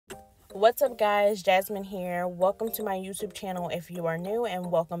What's up guys, Jasmine here. Welcome to my YouTube channel if you are new, and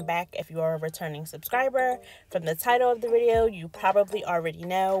welcome back if you are a returning subscriber. From the title of the video, you probably already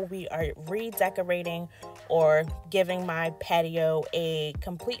know we are redecorating or giving my patio a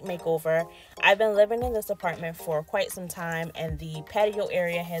complete makeover. I've been living in this apartment for quite some time and the patio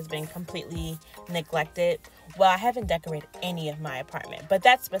area has been completely neglected. Well, I haven't decorated any of my apartment, but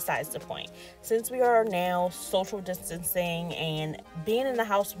that's besides the point. Since we are now social distancing and being in the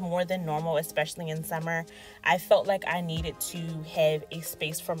house more than normal, especially in summer, I felt like I needed to have a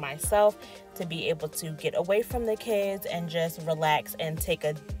space for myself to be able to get away from the kids and just relax and take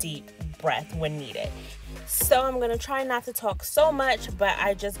a deep breath when needed. So I'm going to try not to talk so much, but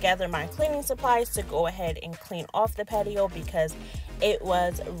I just gathered my cleaning supplies to go ahead and clean off the patio because it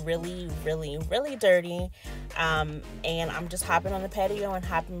was really dirty. And I'm just hopping on the patio and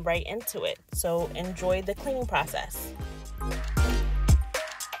hopping right into it. So enjoy the cleaning process.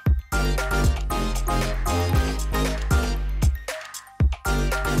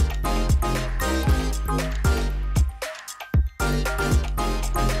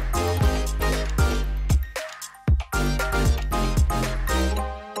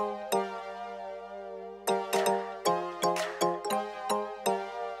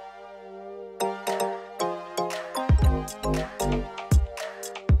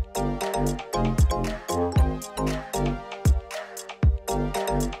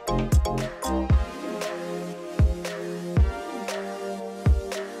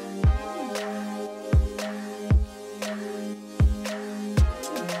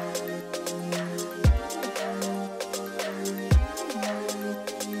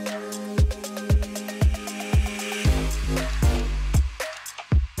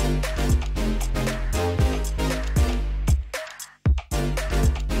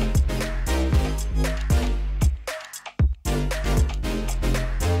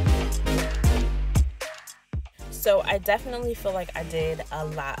 So I definitely feel like I did a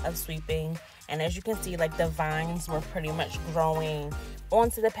lot of sweeping, and as you can see, like the vines were pretty much growing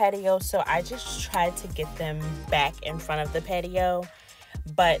onto the patio, so I just tried to get them back in front of the patio,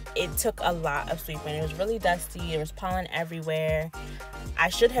 but it took a lot of sweeping. It was really dusty, there was pollen everywhere. I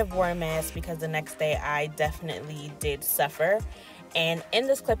should have worn a mask because the next day I definitely did suffer. And in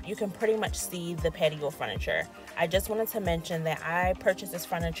this clip, you can pretty much see the patio furniture. I just wanted to mention that I purchased this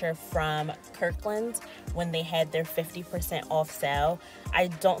furniture from Kirkland's when they had their 50% off sale. I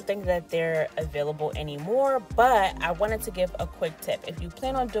don't think that they're available anymore, but I wanted to give a quick tip. If you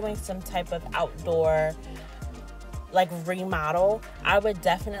plan on doing some type of outdoor like remodel, I would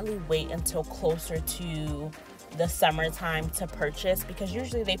definitely wait until closer to the summertime to purchase, because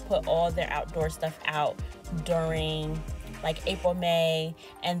usually they put all their outdoor stuff out during like April, May,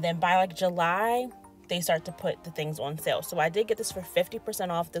 and then by like July they start to put the things on sale. So I did get this for 50%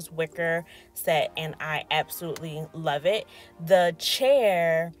 off, this wicker set, and I absolutely love it. The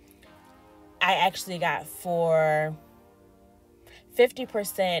chair I actually got for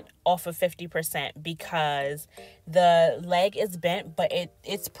 50% off of 50% because the leg is bent, but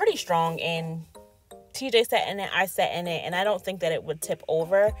it's pretty strong, and TJ sat in it, I sat in it, and I don't think that it would tip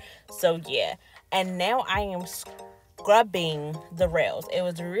over. So yeah, and now I am scrubbing the rails. It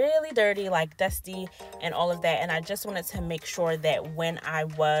was really dirty, like dusty and all of that, and I just wanted to make sure that when I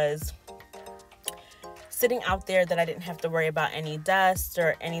was sitting out there that I didn't have to worry about any dust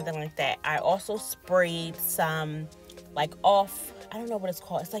or anything like that. I also sprayed some like off, I don't know what it's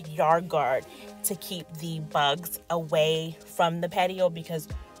called, it's like yard guard to keep the bugs away from the patio, because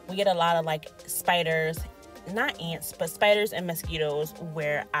we get a lot of like spiders, not ants, but spiders and mosquitoes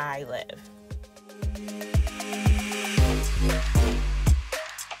where I live.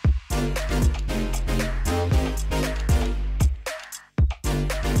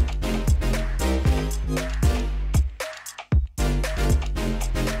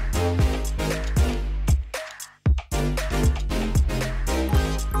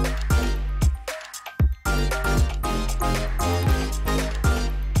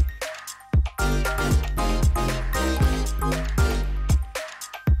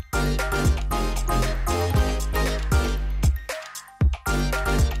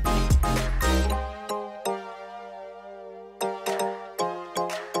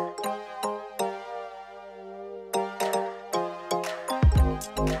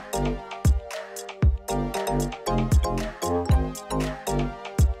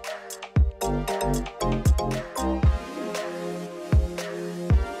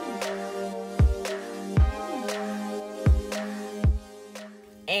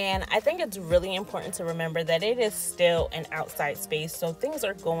 And I think it's really important to remember that it is still an outside space, so things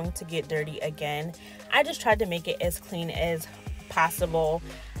are going to get dirty again. I just tried to make it as clean as possible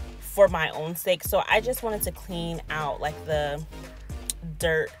for my own sake. So I just wanted to clean out like the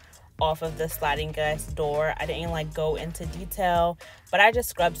dirt off of the sliding glass door. I didn't like go into detail, but I just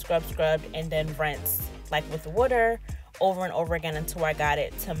scrubbed and then rinse like with water over and over again until I got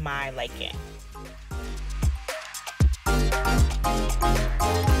it to my liking.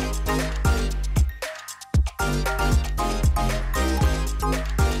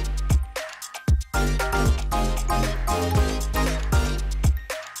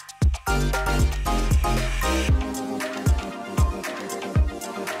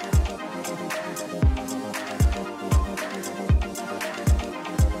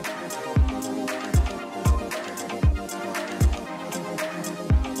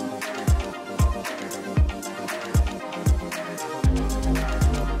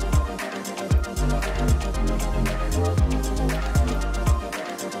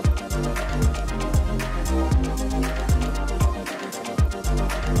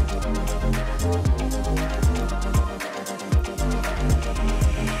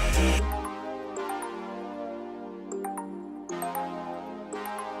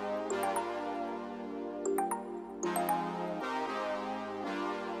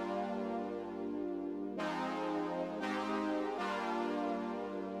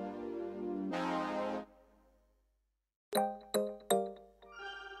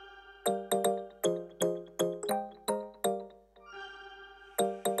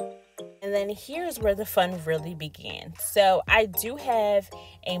 And then here's where the fun really began. So I do have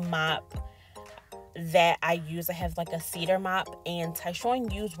a mop that I use. I have like a cedar mop, and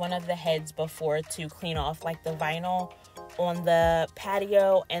Tyshawn used one of the heads before to clean off like the vinyl on the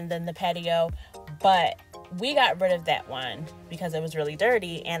patio and then the patio, but we got rid of that one because it was really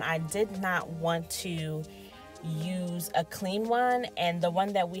dirty and I did not want to use a clean one, and the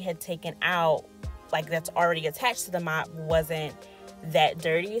one that we had taken out, like that's already attached to the mop, wasn't that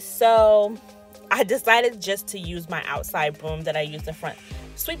dirty. So I decided just to use my outside broom that I use the front,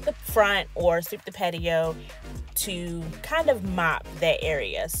 sweep the front or sweep the patio to kind of mop that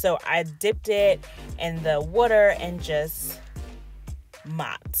area. So I dipped it in the water and just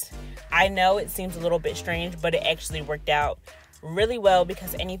mopped. I know it seems a little bit strange, but it actually worked out really well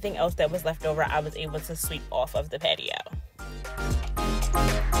because anything else that was left over I was able to sweep off of the patio.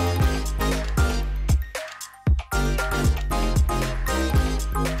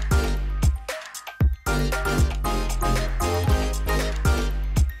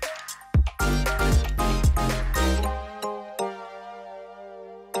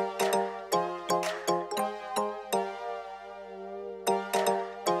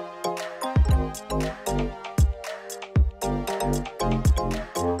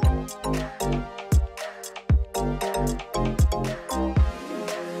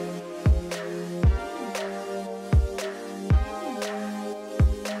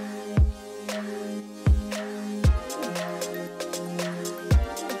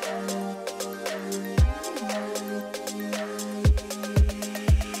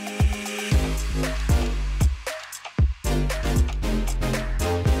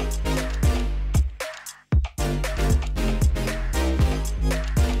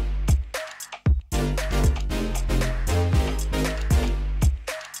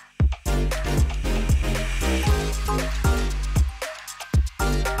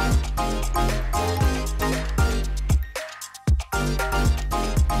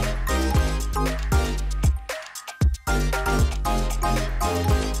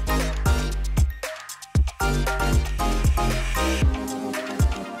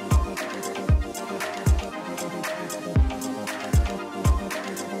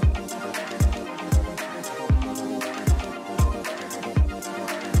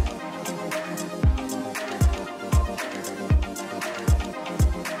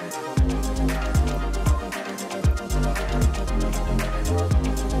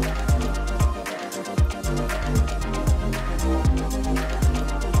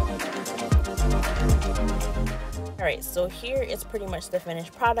 Alright, so here is pretty much the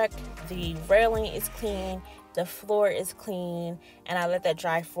finished product. The railing is clean, the floor is clean, and I let that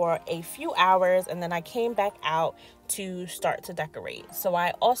dry for a few hours, and then I came back out to start to decorate. So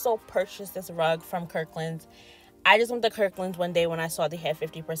I also purchased this rug from Kirkland's. I just went to Kirkland's one day when I saw they had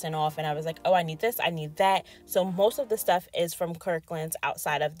 50% off, and I was like, oh, I need this, I need that. So most of the stuff is from Kirkland's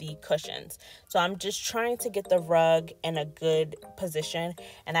outside of the cushions. So I'm just trying to get the rug in a good position,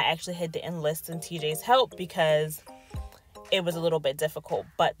 and I actually had to enlist in TJ's help because it was a little bit difficult.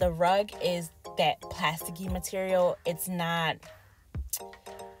 But the rug is that plasticky material. It's not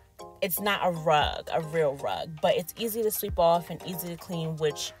it's not a rug, a real rug, but it's easy to sweep off and easy to clean,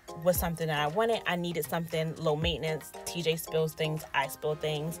 which was something that I wanted. I needed something low maintenance. TJ spills things, I spill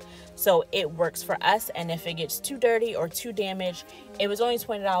things, so it works for us. And if it gets too dirty or too damaged, it was only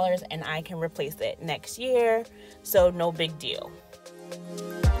 $20 and I can replace it next year, so no big deal.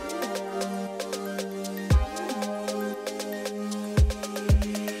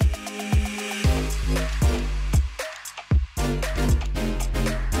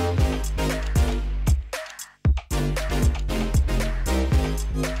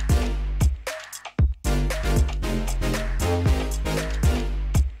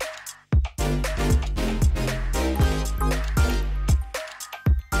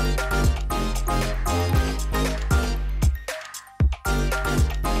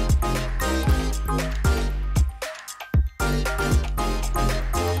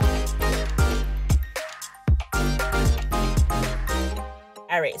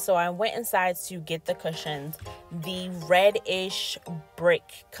 Alright, so I went inside to get the cushions. The reddish brick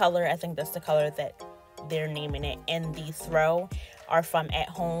color, I think that's the color that they're naming it, and the throw are from At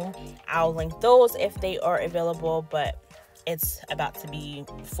Home. I'll link those if they are available, but it's about to be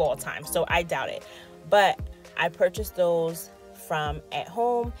fall time, so I doubt it. But I purchased those from At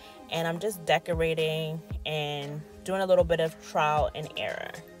Home, and I'm just decorating and doing a little bit of trial and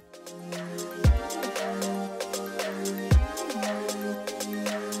error.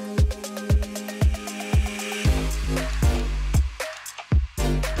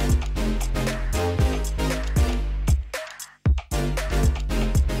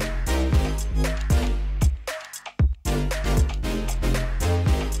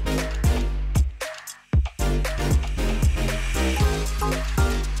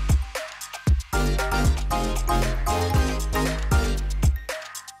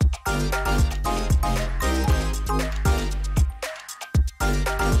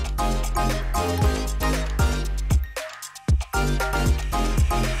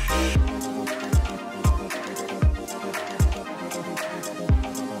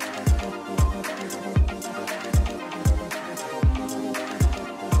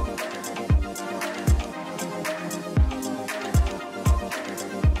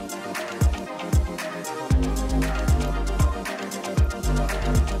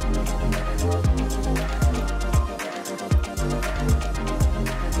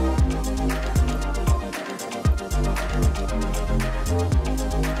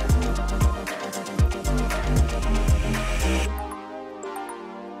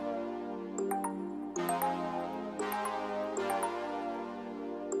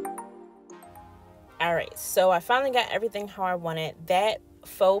 Alright, so I finally got everything how I wanted. That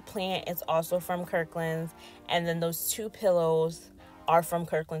faux plant is also from Kirkland's, and then those two pillows are from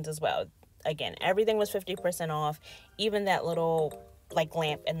Kirkland's as well. Again, everything was 50% off. Even that little like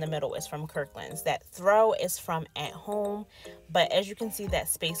lamp in the middle is from Kirkland's. That throw is from At Home, but as you can see, that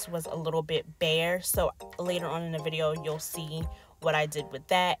space was a little bit bare, so later on in the video you'll see what I did with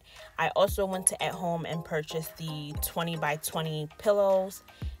that. I also went to At Home and purchased the 20 by 20 pillows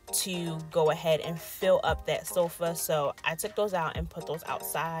to go ahead and fill up that sofa, so I took those out and put those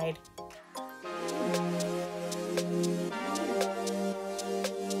outside.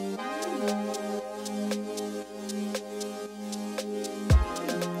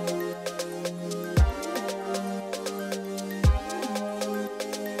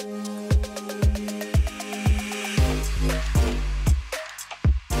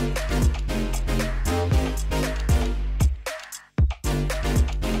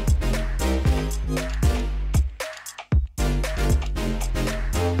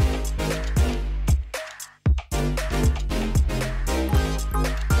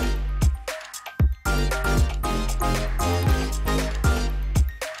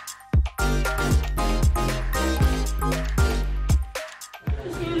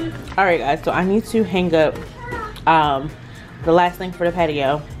 Alright guys, so I need to hang up the last thing for the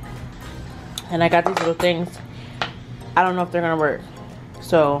patio, and I got these little things. I don't know if they're gonna work,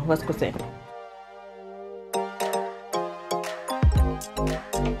 so let's go see.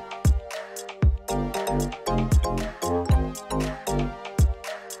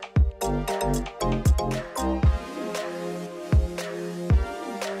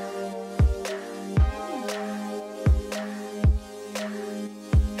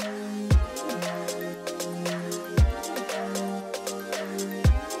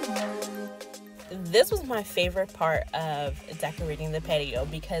 This was my favorite part of decorating the patio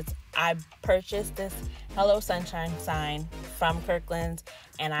because I purchased this Hello Sunshine sign from Kirkland's,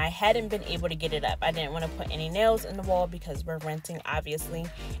 and I hadn't been able to get it up. I didn't want to put any nails in the wall because we're renting, obviously,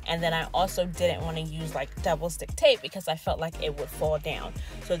 and then I also didn't want to use like double stick tape because I felt like it would fall down.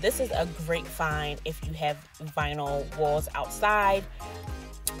 So this is a great find if you have vinyl walls outside,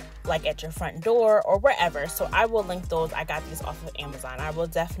 like at your front door or wherever. So I will link those. I got these off of Amazon. I will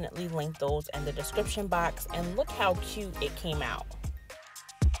definitely link those in the description box, and look how cute it came out.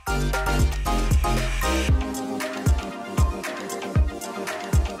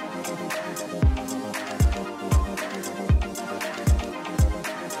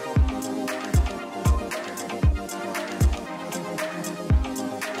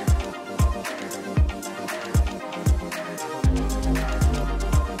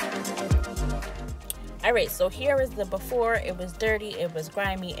 Alright, so here is the before. It was dirty, it was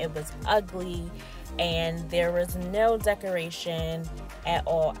grimy, it was ugly, and there was no decoration at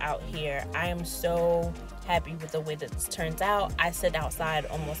all out here. I am so happy with the way that this turns out. I sit outside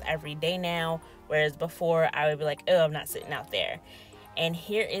almost every day now, whereas before I would be like, oh, I'm not sitting out there. And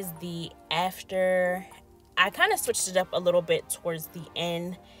here is the after. I kind of switched it up a little bit towards the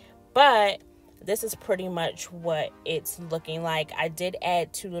end, but this is pretty much what it's looking like. I did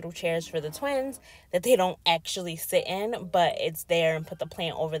add 2 little chairs for the twins that they don't actually sit in, but it's there, and put the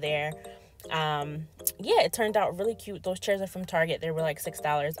plant over there. Yeah, it turned out really cute. Those chairs are from Target. They were like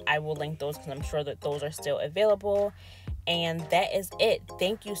 $6. I will link those because I'm sure that those are still available. And that is it.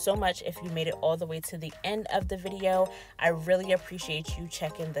 Thank you so much if you made it all the way to the end of the video. I really appreciate you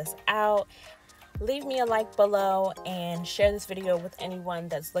checking this out. Leave me a like below and share this video with anyone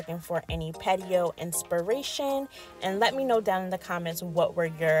that's looking for any patio inspiration, and let me know down in the comments what were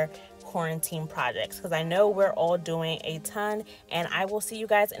your quarantine projects, because I know we're all doing a ton, and I will see you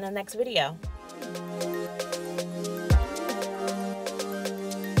guys in the next video.